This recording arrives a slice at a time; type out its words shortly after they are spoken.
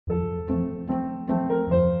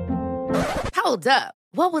Hold up.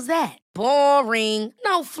 What was that? Boring.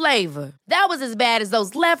 No flavor. That was as bad as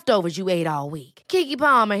those leftovers you ate all week. Keke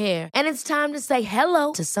Palmer here, and it's time to say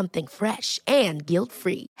hello to something fresh and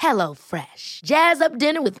guilt-free. Hello Fresh. Jazz up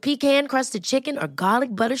dinner with pecan-crusted chicken or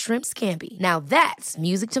garlic butter shrimp scampi. Now that's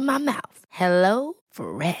music to my mouth. Hello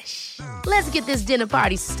Fresh. Let's get this dinner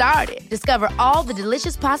party started. Discover all the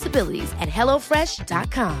delicious possibilities at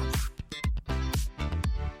hellofresh.com.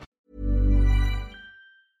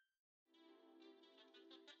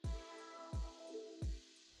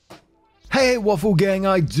 Hey Waffle Gang,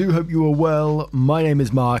 I do hope you are well. My name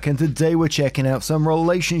is Mark and today we're checking out some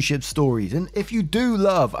relationship stories. And if you do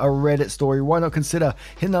love a Reddit story, why not consider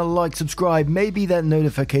hitting that like, subscribe, maybe that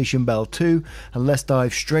notification bell too, and let's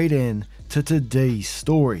dive straight in to today's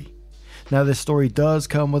story. Now this story does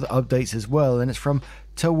come with updates as well, and it's from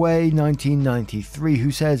Taway 1993,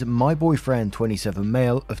 who says, my boyfriend 27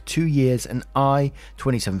 male of 2 years and I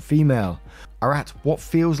 27 female are at what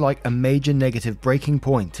feels like a major negative breaking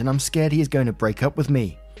point, and I'm scared he is going to break up with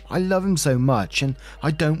me. I love him so much and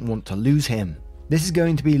I don't want to lose him. This is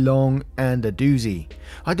going to be long and a doozy.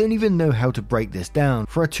 I don't even know how to break this down,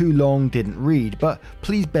 for a too long didn't read, but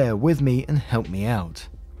please bear with me and help me out.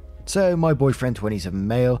 So my boyfriend 27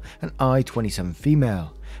 male and I 27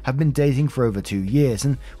 female have been dating for over 2 years,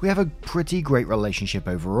 and we have a pretty great relationship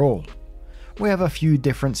overall. We have a few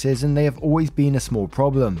differences and they have always been a small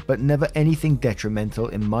problem, but never anything detrimental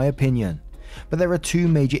in my opinion. But there are two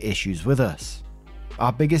major issues with us.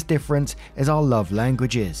 Our biggest difference is our love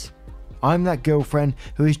languages. I'm that girlfriend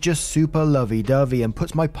who is just super lovey-dovey and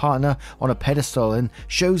puts my partner on a pedestal and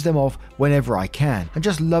shows them off whenever I can, and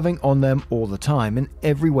just loving on them all the time in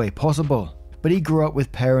every way possible. But he grew up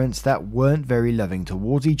with parents that weren't very loving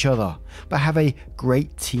towards each other, but have a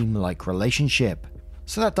great team-like relationship.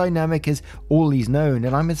 So that dynamic is all he's known,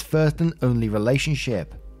 and I'm his first and only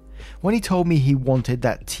relationship. When he told me he wanted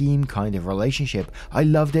that team kind of relationship, I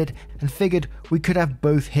loved it and figured we could have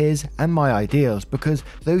both his and my ideals, because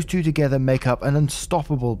those two together make up an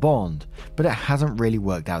unstoppable bond, but it hasn't really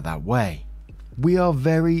worked out that way. We are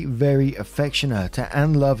very, very affectionate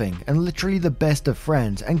and loving and literally the best of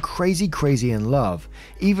friends and crazy in love,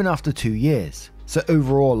 even after 2 years. So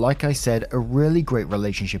overall, like I said, a really great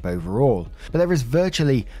relationship overall, but there is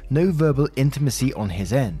virtually no verbal intimacy on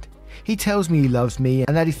his end. He tells me he loves me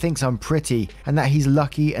and that he thinks I'm pretty and that he's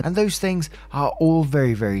lucky, and those things are all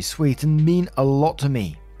very sweet and mean a lot to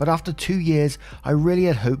me. But after 2 years, I really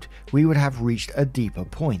had hoped we would have reached a deeper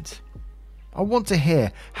point. I want to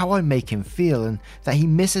hear how I make him feel and that he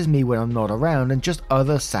misses me when I'm not around and just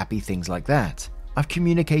other sappy things like that. I've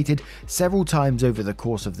communicated several times over the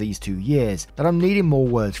course of these 2 years that I'm needing more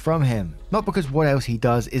words from him. Not because what else he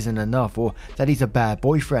does isn't enough or that he's a bad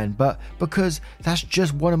boyfriend, but because that's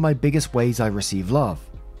just one of my biggest ways I receive love.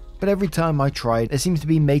 But every time I try, it seems to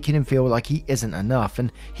be making him feel like he isn't enough,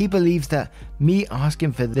 and he believes that me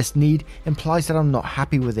asking for this need implies that I'm not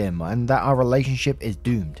happy with him and that our relationship is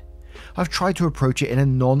doomed. I've tried to approach it in a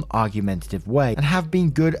non-argumentative way and have been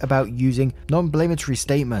good about using non-blamatory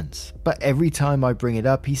statements, but every time I bring it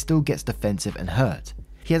up, he still gets defensive and hurt.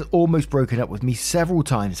 He has almost broken up with me several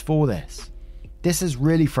times for this. This is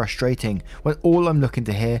really frustrating when all I'm looking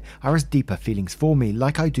to hear are his deeper feelings for me,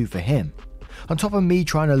 like I do for him. On top of me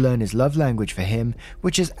trying to learn his love language for him,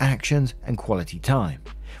 which is actions and quality time,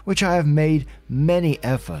 which I have made many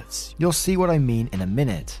efforts. You'll see what I mean in a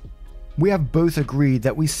minute. We have both agreed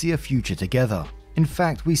that we see a future together. In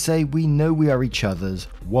fact, we say we know we are each other's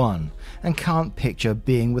one and can't picture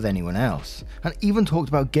being with anyone else, and even talked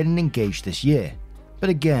about getting engaged this year. But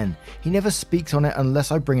again, he never speaks on it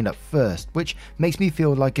unless I bring it up first, which makes me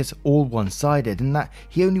feel like it's all one-sided and that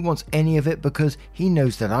he only wants any of it because he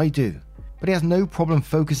knows that I do. But he has no problem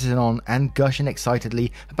focusing on and gushing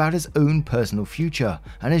excitedly about his own personal future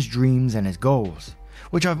and his dreams and his goals,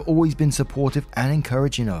 which I've always been supportive and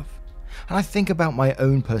encouraging of. And I think about my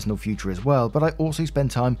own personal future as well, but I also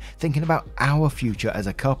spend time thinking about our future as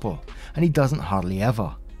a couple, and he doesn't hardly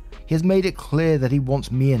ever. He has made it clear that he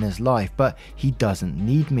wants me in his life, but he doesn't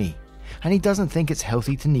need me, and he doesn't think it's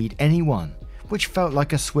healthy to need anyone, which felt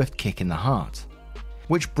like a swift kick in the heart.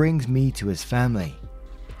 Which brings me to his family.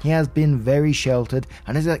 He has been very sheltered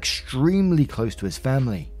and is extremely close to his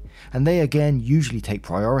family, and they again usually take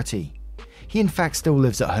priority. He in fact still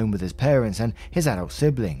lives at home with his parents and his adult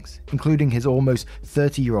siblings, including his almost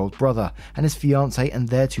 30-year-old brother and his fiancée and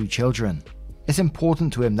their 2 children. It's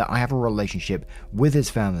important to him that I have a relationship with his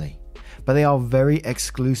family, but they are very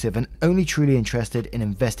exclusive and only truly interested in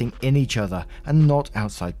investing in each other and not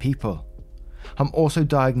outside people. I'm also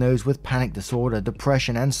diagnosed with panic disorder,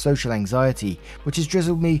 depression and social anxiety, which has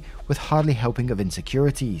drizzled me with hardly helping of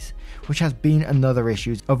insecurities, which has been another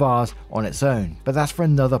issue of ours on its own, but that's for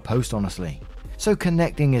another post honestly. So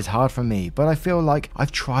connecting is hard for me, but I feel like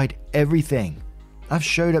I've tried everything. I've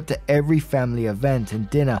showed up to every family event and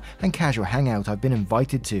dinner and casual hangout I've been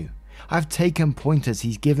invited to. I've taken pointers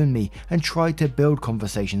he's given me and tried to build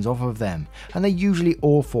conversations off of them, and they usually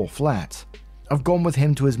all fall flat. I've gone with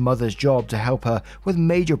him to his mother's job to help her with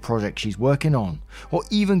major projects she's working on, or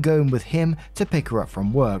even going with him to pick her up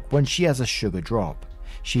from work when she has a sugar drop.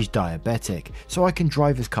 She's diabetic, so I can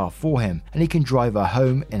drive his car for him and he can drive her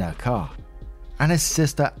home in her car. And his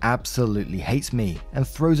sister absolutely hates me and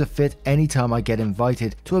throws a fit anytime I get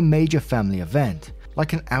invited to a major family event,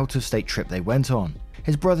 like an out-of-state trip they went on,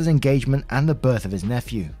 his brother's engagement and the birth of his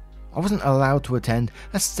nephew. I wasn't allowed to attend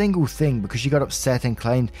a single thing because she got upset and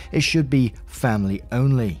claimed it should be family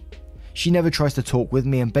only. She never tries to talk with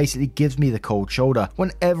me and basically gives me the cold shoulder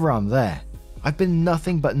whenever I'm there. I've been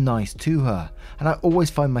nothing but nice to her, and I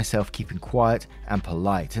always find myself keeping quiet and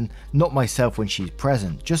polite and not myself when she's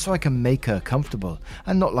present, just so I can make her comfortable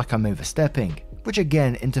and not like I'm overstepping, which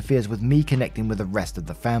again interferes with me connecting with the rest of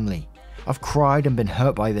the family. I've cried and been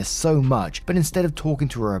hurt by this so much, but instead of talking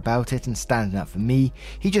to her about it and standing up for me,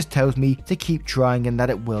 he just tells me to keep trying and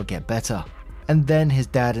that it will get better. And then his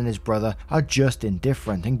dad and his brother are just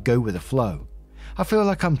indifferent and go with the flow. I feel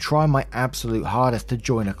like I'm trying my absolute hardest to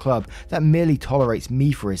join a club that merely tolerates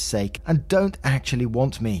me for his sake and don't actually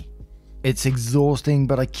want me. It's exhausting,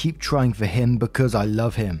 but I keep trying for him because I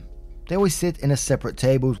love him. They always sit in a separate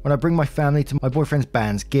tables when I bring my family to my boyfriend's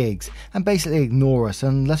band's gigs and basically ignore us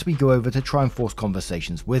unless we go over to try and force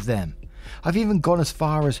conversations with them. I've even gone as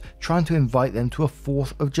far as trying to invite them to a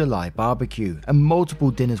 4th of July barbecue and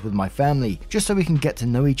multiple dinners with my family just so we can get to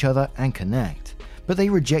know each other and connect. But they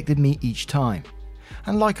rejected me each time.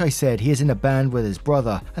 And like I said, he is in a band with his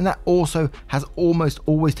brother, and that also has almost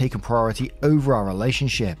always taken priority over our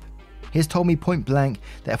relationship. He has told me point blank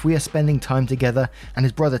that if we are spending time together and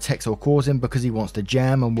his brother texts or calls him because he wants to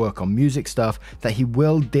jam and work on music stuff, that he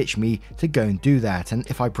will ditch me to go and do that, and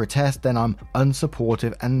if I protest then I'm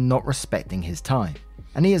unsupportive and not respecting his time.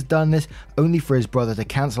 And he has done this only for his brother to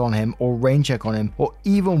cancel on him or rain check on him or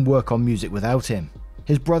even work on music without him.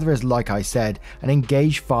 His brother is, like I said, an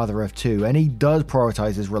engaged father of 2, and he does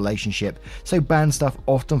prioritize his relationship, so band stuff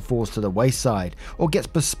often falls to the wayside or gets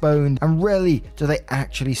postponed, and rarely do they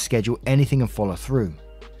actually schedule anything and follow through.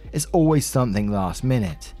 It's always something last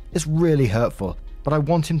minute. It's really hurtful, but I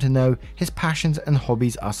want him to know his passions and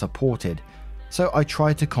hobbies are supported, so I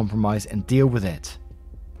try to compromise and deal with it.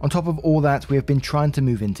 On top of all that, we have been trying to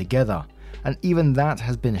move in together, and even that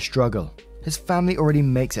has been a struggle. His family already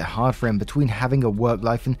makes it hard for him between having a work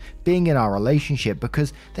life and being in our relationship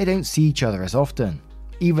because they don't see each other as often,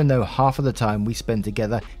 even though half of the time we spend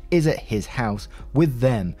together is at his house with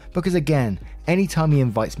them, because again, anytime he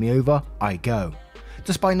invites me over, I go,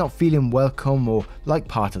 despite not feeling welcome or like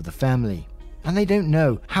part of the family. And they don't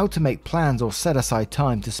know how to make plans or set aside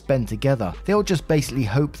time to spend together. They'll just basically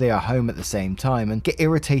hope they are home at the same time and get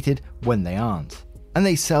irritated when they aren't. And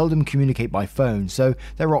they seldom communicate by phone, so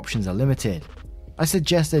their options are limited. I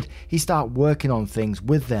suggested he start working on things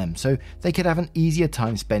with them so they could have an easier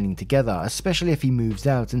time spending together, especially if he moves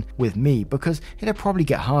out and with me, because it'll probably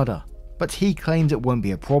get harder. But he claims it won't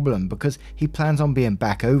be a problem because he plans on being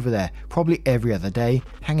back over there probably every other day,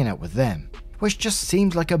 hanging out with them, which just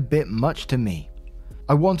seems like a bit much to me.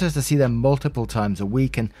 I want us to see them multiple times a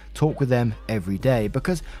week and talk with them every day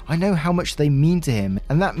because I know how much they mean to him,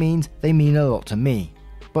 and that means they mean a lot to me.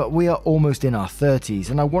 But we are almost in our 30s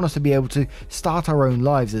and I want us to be able to start our own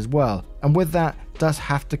lives as well, and with that does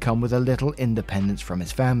have to come with a little independence from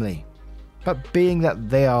his family. But being that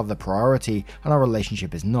they are the priority and our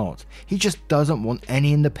relationship is not, he just doesn't want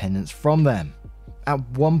any independence from them. At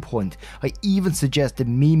one point, I even suggested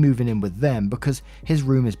me moving in with them because his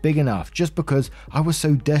room is big enough, just because I was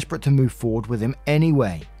so desperate to move forward with him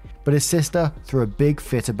anyway. But his sister threw a big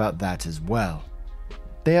fit about that as well.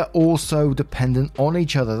 They are all so dependent on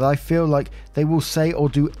each other that I feel like they will say or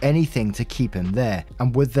do anything to keep him there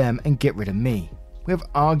and with them and get rid of me. We have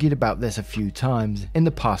argued about this a few times in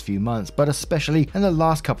the past few months, but especially in the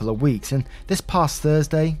last couple of weeks, and this past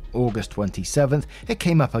Thursday, August 27th, it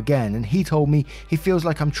came up again, and he told me he feels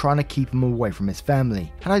like I'm trying to keep him away from his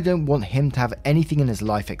family, and I don't want him to have anything in his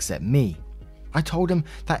life except me. I told him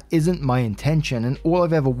that isn't my intention, and all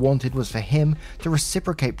I've ever wanted was for him to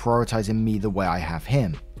reciprocate prioritizing me the way I have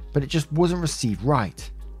him, but it just wasn't received right.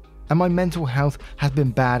 And my mental health has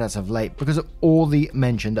been bad as of late because of all the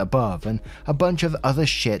mentioned above and a bunch of other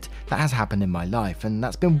shit that has happened in my life, and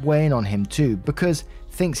that's been weighing on him too because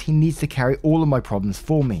thinks he needs to carry all of my problems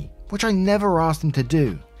for me, which I never asked him to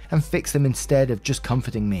do, and fix them instead of just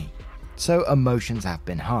comforting me. So emotions have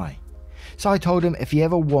been high. So I told him if he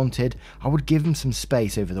ever wanted, I would give him some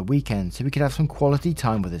space over the weekend so he could have some quality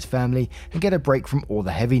time with his family and get a break from all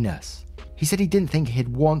the heaviness. He said he didn't think he'd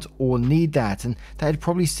want or need that, and that he'd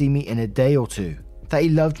probably see me in a day or two, that he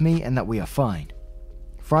loved me and that we are fine.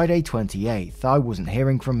 Friday 28th, I wasn't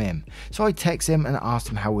hearing from him, so I texted him and asked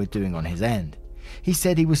him how we're doing on his end. He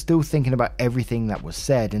said he was still thinking about everything that was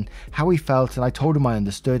said and how he felt, and I told him I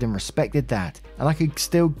understood and respected that, and I could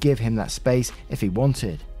still give him that space if he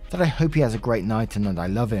wanted, that I hope he has a great night and that I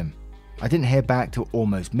love him. I didn't hear back till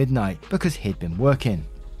almost midnight because he'd been working.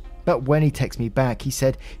 But when he texted me back, he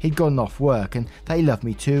said he'd gotten off work and that he loved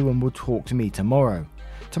me too and would talk to me tomorrow.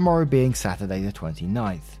 Tomorrow being Saturday the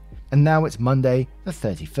 29th. And now it's Monday the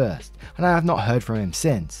 31st, and I have not heard from him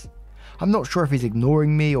since. I'm not sure if he's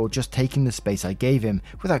ignoring me or just taking the space I gave him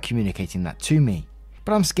without communicating that to me.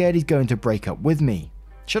 But I'm scared he's going to break up with me.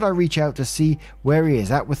 Should I reach out to see where he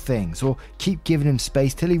is at with things, or keep giving him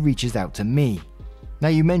space till he reaches out to me? Now,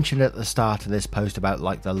 you mentioned at the start of this post about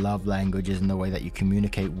like the love languages and the way that you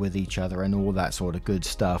communicate with each other and all that sort of good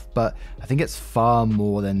stuff, but I think it's far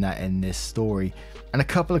more than that in this story. And a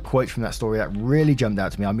couple of quotes from that story that really jumped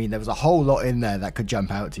out to me. I mean, there was a whole lot in there that could jump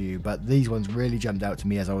out to you, but these ones really jumped out to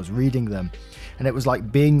me as I was reading them. And it was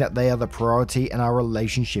like, being that they are the priority and our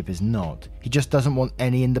relationship is not. He just doesn't want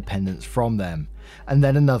any independence from them. And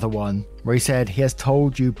then another one where he said he has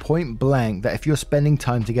told you point blank that if you're spending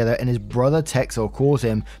time together and his brother texts or calls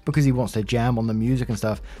him because he wants to jam on the music and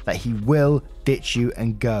stuff, that he will ditch you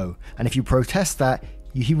and go. And if you protest that,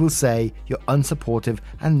 he will say you're unsupportive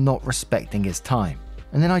and not respecting his time.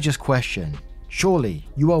 And then I just question, surely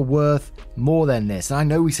you are worth more than this. And I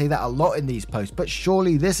know we say that a lot in these posts, but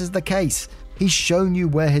surely this is the case. He's shown you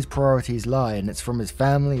where his priorities lie, and it's from his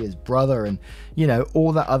family, his brother, and, you know,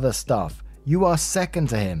 all that other stuff. You are second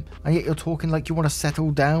to him, and yet you're talking like you want to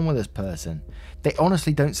settle down with this person. They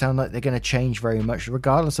honestly don't sound like they're going to change very much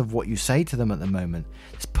regardless of what you say to them at the moment.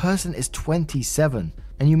 This person is 27,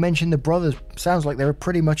 and you mentioned the brothers. Sounds like they're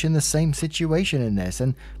pretty much in the same situation in this,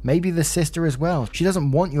 and maybe the sister as well. She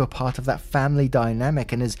doesn't want you a part of that family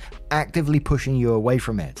dynamic and is actively pushing you away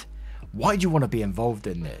from it. Why do you want to be involved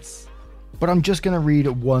in this? But I'm just going to read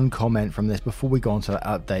one comment from this before we go on to the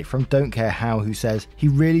update from Don't Care How, who says, he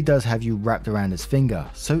really does have you wrapped around his finger,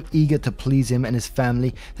 so eager to please him and his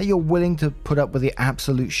family that you're willing to put up with the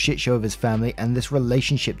absolute shit show of his family and this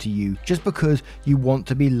relationship to you just because you want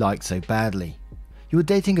to be liked so badly. You're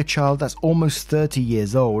dating a child that's almost 30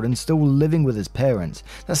 years old and still living with his parents,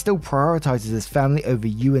 that still prioritizes his family over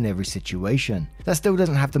you in every situation, that still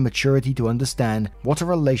doesn't have the maturity to understand what a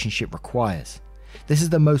relationship requires. This is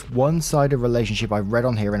the most one-sided relationship I've read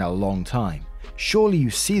on here in a long time. Surely you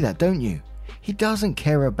see that, don't you? He doesn't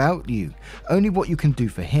care about you, only what you can do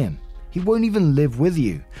for him. He won't even live with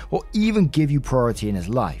you, or even give you priority in his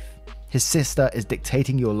life. His sister is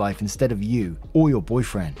dictating your life instead of you or your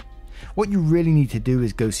boyfriend. What you really need to do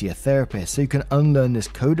is go see a therapist so you can unlearn this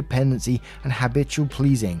codependency and habitual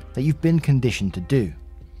pleasing that you've been conditioned to do.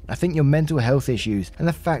 I think your mental health issues and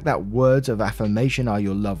the fact that words of affirmation are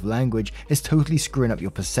your love language is totally screwing up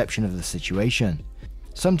your perception of the situation.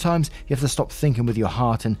 Sometimes you have to stop thinking with your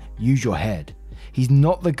heart and use your head. He's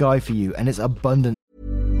not the guy for you, and it's abundant.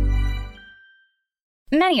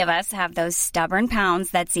 Many of us have those stubborn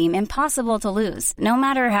pounds that seem impossible to lose, no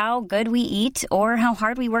matter how good we eat or how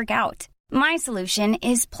hard we work out. My solution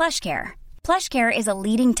is PlushCare. PlushCare is a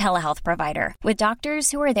leading telehealth provider with doctors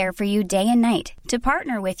who are there for you day and night to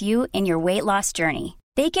partner with you in your weight loss journey.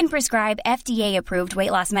 They can prescribe FDA-approved weight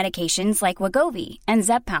loss medications like Wegovy and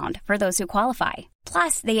Zepbound for those who qualify.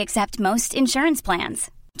 Plus, they accept most insurance plans.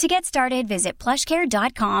 To get started, visit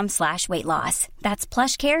plushcare.com/weightloss. That's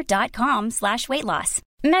plushcare.com/weightloss.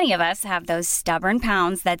 Many of us have those stubborn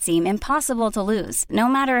pounds that seem impossible to lose, no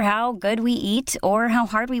matter how good we eat or how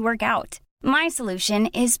hard we work out. My solution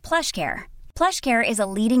is PlushCare. PlushCare is a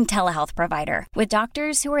leading telehealth provider with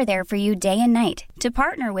doctors who are there for you day and night to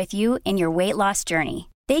partner with you in your weight loss journey.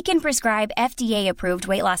 They can prescribe FDA-approved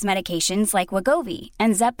weight loss medications like Wegovy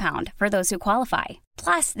and Zepbound for those who qualify.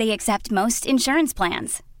 Plus, they accept most insurance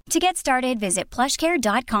plans. To get started, visit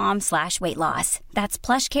plushcare.com/weightloss. That's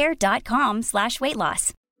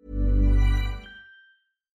plushcare.com/weightloss.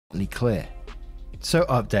 Clear. So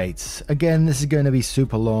updates. Again, this is going to be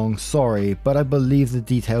super long, sorry, but I believe the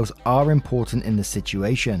details are important in the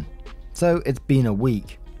situation. So it's been a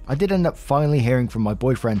week. I did end up finally hearing from my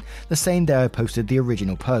boyfriend the same day I posted the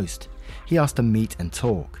original post. He asked to meet and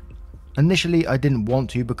talk. Initially, I didn't want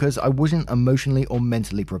to because I wasn't emotionally or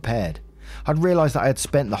mentally prepared. I'd realised that I had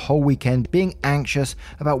spent the whole weekend being anxious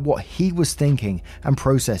about what he was thinking and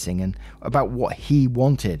processing and about what he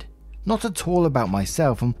wanted. Not at all about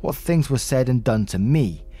myself and what things were said and done to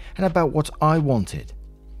me, and about what I wanted.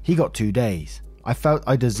 He got 2 days. I felt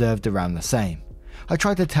I deserved around the same. I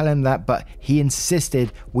tried to tell him that, but he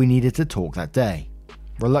insisted we needed to talk that day.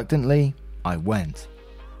 Reluctantly, I went.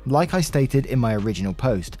 Like I stated in my original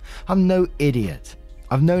post, I'm no idiot.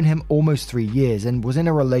 I've known him almost 3 years and was in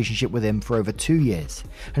a relationship with him for over 2 years,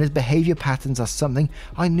 and his behaviour patterns are something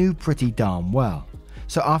I knew pretty darn well.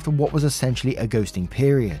 So after what was essentially a ghosting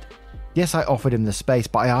period, yes, I offered him the space,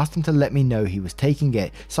 but I asked him to let me know he was taking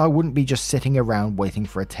it so I wouldn't be just sitting around waiting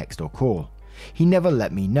for a text or call. He never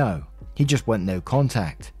let me know. He just went no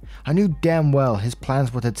contact. I knew damn well his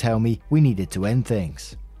plans were to tell me we needed to end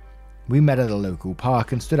things. We met at a local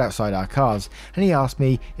park and stood outside our cars, and he asked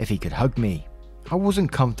me if he could hug me. I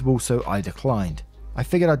wasn't comfortable, so I declined. I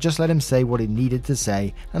figured I'd just let him say what he needed to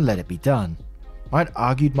say and let it be done. I'd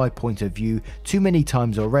argued my point of view too many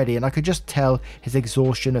times already, and I could just tell his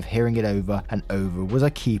exhaustion of hearing it over and over was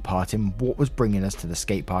a key part in what was bringing us to the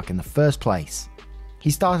skate park in the first place. He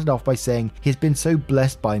started off by saying he has been so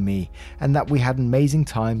blessed by me and that we had amazing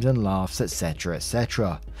times and laughs, etc,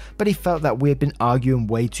 etc. But he felt that we had been arguing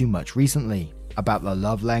way too much recently about the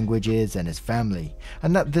love languages and his family,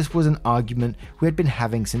 and that this was an argument we had been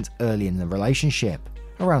having since early in the relationship,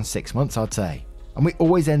 around 6 months I'd say, and we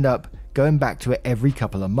always end up going back to it every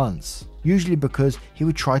couple of months, usually because he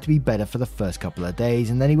would try to be better for the first couple of days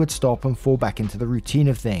and then he would stop and fall back into the routine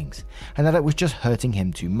of things, and that it was just hurting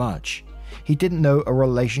him too much. He didn't know a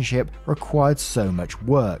relationship required so much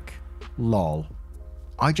work. Lol.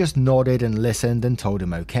 I just nodded and listened and told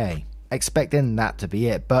him okay, expecting that to be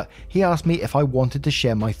it, but he asked me if I wanted to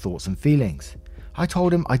share my thoughts and feelings. I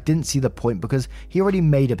told him I didn't see the point because he already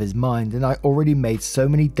made up his mind and I already made so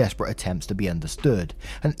many desperate attempts to be understood,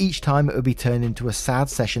 and each time it would be turned into a sad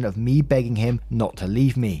session of me begging him not to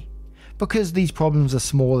leave me. Because these problems are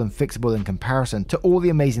small and fixable in comparison to all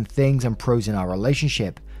the amazing things and pros in our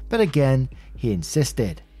relationship, but again, he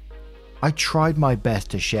insisted. I tried my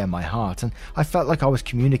best to share my heart, and I felt like I was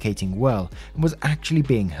communicating well and was actually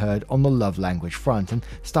being heard on the love language front, and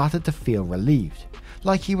started to feel relieved,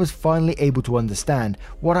 like he was finally able to understand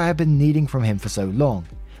what I had been needing from him for so long,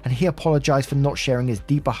 and he apologized for not sharing his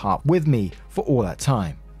deeper heart with me for all that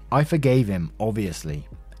time. I forgave him, obviously.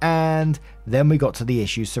 And then we got to the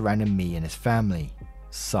issues surrounding me and his family.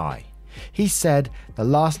 Sigh. He said the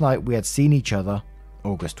last night we had seen each other,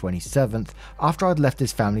 August 27th, after I'd left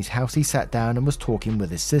his family's house, he sat down and was talking with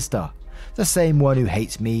his sister, the same one who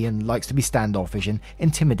hates me and likes to be standoffish and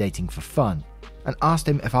intimidating for fun, and asked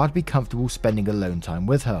him if I'd be comfortable spending alone time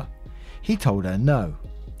with her. He told her no.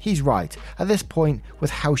 He's right. At this point, with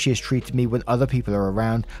how she has treated me when other people are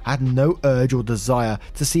around, I had no urge or desire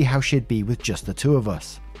to see how she'd be with just the two of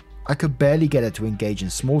us. I could barely get her to engage in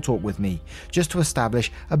small talk with me, just to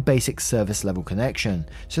establish a basic service level connection,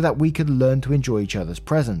 so that we could learn to enjoy each other's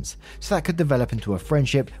presence, so that could develop into a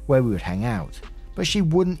friendship where we would hang out. But she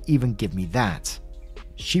wouldn't even give me that.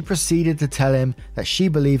 She proceeded to tell him that she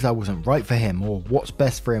believed I wasn't right for him or what's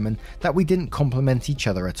best for him, and that we didn't complement each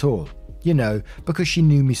other at all. You know, because she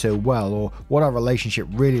knew me so well, or what our relationship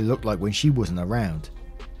really looked like when she wasn't around.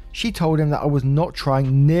 She told him that I was not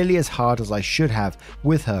trying nearly as hard as I should have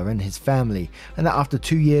with her and his family, and that after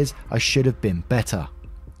 2 years I should have been better.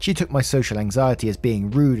 She took my social anxiety as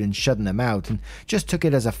being rude and shutting them out, and just took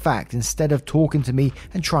it as a fact instead of talking to me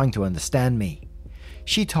and trying to understand me.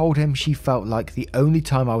 She told him she felt like the only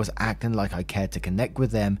time I was acting like I cared to connect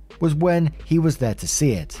with them was when he was there to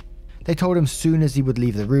see it. They told him soon as he would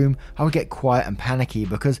leave the room, I would get quiet and panicky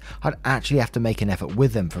because I'd actually have to make an effort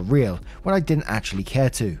with them for real when I didn't actually care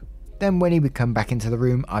to. Then when he would come back into the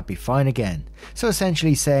room, I'd be fine again. So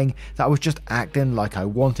essentially saying that I was just acting like I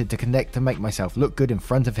wanted to connect to make myself look good in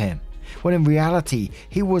front of him, when in reality,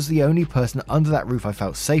 he was the only person under that roof I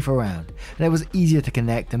felt safe around, and it was easier to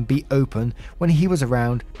connect and be open when he was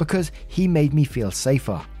around because he made me feel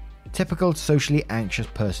safer. Typical socially anxious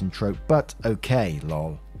person trope, but okay,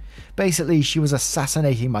 lol. Basically, she was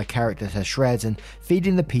assassinating my character to shreds and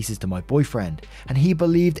feeding the pieces to my boyfriend, and he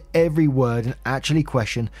believed every word and actually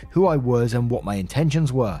questioned who I was and what my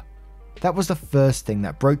intentions were. That was the first thing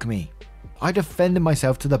that broke me. I defended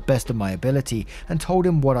myself to the best of my ability and told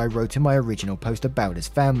him what I wrote in my original post about his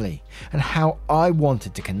family and how I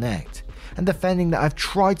wanted to connect, and defending that I've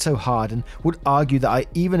tried so hard and would argue that I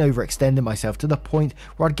even overextended myself to the point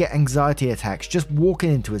where I'd get anxiety attacks just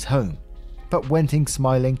walking into his home, but went in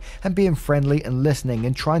smiling and being friendly and listening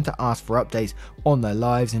and trying to ask for updates on their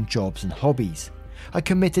lives and jobs and hobbies. I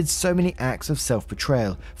committed so many acts of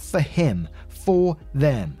self-betrayal for him, for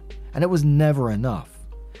them, and it was never enough.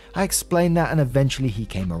 I explained that and eventually he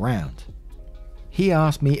came around. He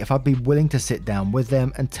asked me if I'd be willing to sit down with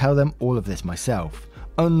them and tell them all of this myself,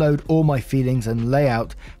 unload all my feelings and lay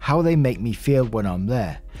out how they make me feel when I'm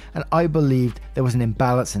there, and I believed there was an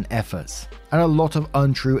imbalance in efforts, and a lot of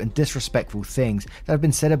untrue and disrespectful things that had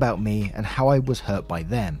been said about me and how I was hurt by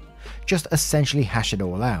them. Just essentially hash it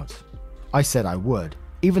all out. I said I would,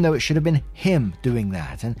 even though it should have been him doing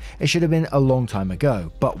that, and it should have been a long time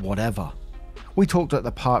ago, but whatever. We talked at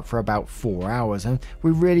the park for about 4 hours and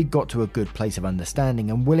we really got to a good place of understanding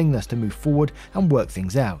and willingness to move forward and work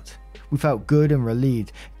things out. We felt good and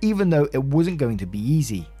relieved, even though it wasn't going to be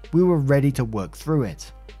easy. We were ready to work through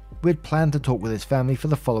it. We had planned to talk with his family for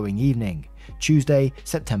the following evening, Tuesday,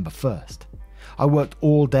 September 1st. I worked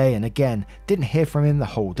all day and again, didn't hear from him the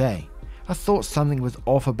whole day. I thought something was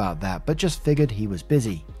off about that, but just figured he was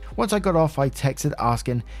busy. Once I got off, I texted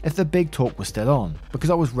asking if the big talk was still on, because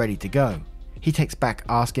I was ready to go. He texted back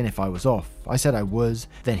asking if I was off. I said I was,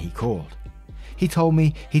 then he called. He told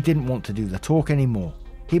me he didn't want to do the talk anymore.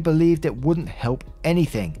 He believed it wouldn't help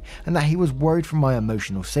anything, and that he was worried for my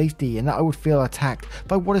emotional safety and that I would feel attacked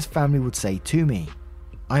by what his family would say to me.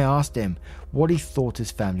 I asked him what he thought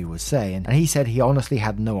his family would say, and he said he honestly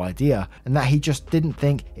had no idea and that he just didn't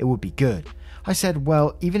think it would be good. I said,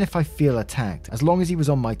 well, even if I feel attacked, as long as he was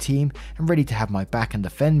on my team and ready to have my back and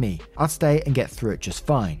defend me, I'd stay and get through it just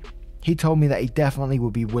fine. He told me that he definitely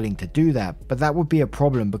would be willing to do that, but that would be a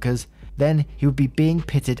problem because then he would be being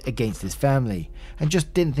pitted against his family and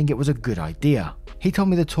just didn't think it was a good idea. He told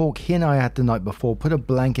me the talk he and I had the night before put a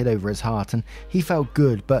blanket over his heart and he felt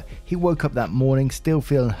good, but he woke up that morning still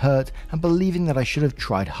feeling hurt and believing that I should have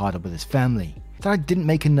tried harder with his family, that I didn't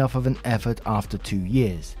make enough of an effort after 2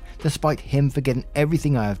 years. Despite him forgetting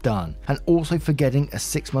everything I have done, and also forgetting a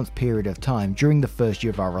 6-month period of time during the first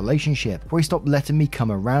year of our relationship where he stopped letting me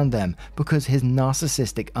come around them because his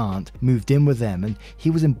narcissistic aunt moved in with them and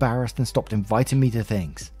he was embarrassed and stopped inviting me to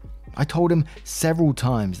things. I told him several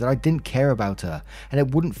times that I didn't care about her and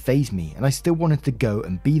it wouldn't faze me and I still wanted to go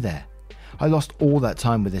and be there. I lost all that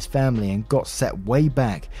time with his family and got set way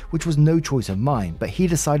back, which was no choice of mine, but he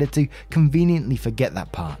decided to conveniently forget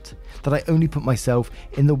that part, that I only put myself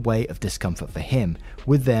in the way of discomfort for him,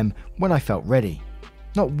 with them when I felt ready,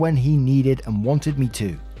 not when he needed and wanted me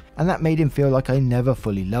to, and that made him feel like I never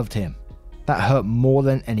fully loved him. That hurt more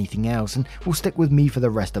than anything else and will stick with me for the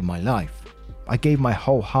rest of my life. I gave my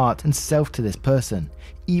whole heart and self to this person,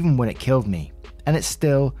 even when it killed me, and it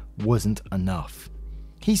still wasn't enough.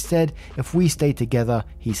 He said if we stay together,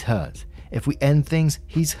 he's hurt. If we end things,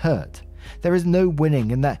 he's hurt. There is no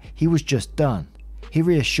winning and that he was just done. He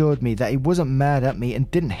reassured me that he wasn't mad at me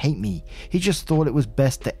and didn't hate me. He just thought it was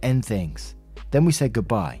best to end things. Then we said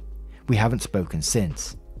goodbye. We haven't spoken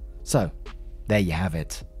since. So, there you have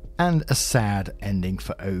it. And a sad ending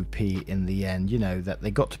for OP in the end, you know, that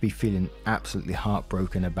they got to be feeling absolutely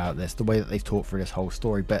heartbroken about this, the way that they've talked through this whole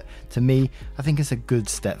story. But to me, I think it's a good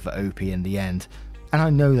step for OP in the end. And I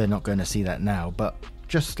know they're not going to see that now, but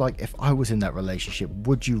just like if I was in that relationship,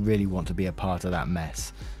 would you really want to be a part of that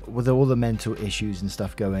mess? With all the mental issues and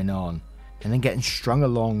stuff going on, and then getting strung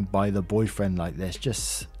along by the boyfriend like this,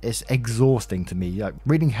 just, it's exhausting to me. Like,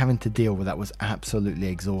 really having to deal with that was absolutely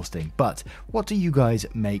exhausting. But what do you guys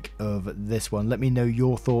make of this one? Let me know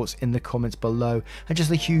your thoughts in the comments below. And just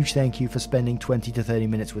a huge thank you for spending 20 to 30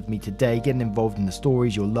 minutes with me today, getting involved in the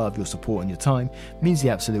stories. Your love, your support, and your time means the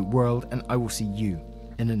absolute world. And I will see you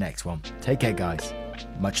in the next one. Take care, guys.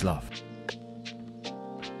 Much love.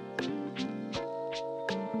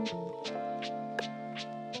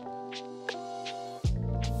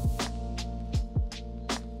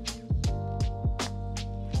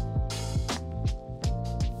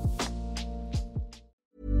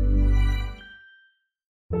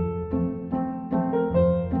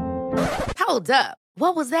 Hold up.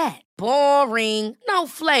 What was that? Boring. No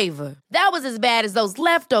flavor. That was as bad as those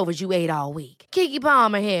leftovers you ate all week. Keke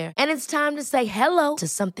Palmer here, and it's time to say hello to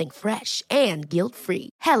something fresh and guilt-free.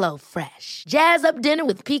 Hello Fresh. Jazz up dinner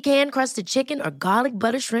with pecan-crusted chicken or garlic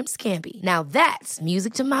butter shrimp scampi. Now that's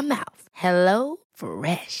music to my mouth. Hello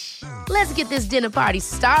Fresh. Let's get this dinner party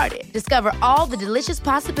started. Discover all the delicious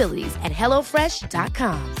possibilities at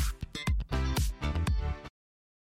HelloFresh.com.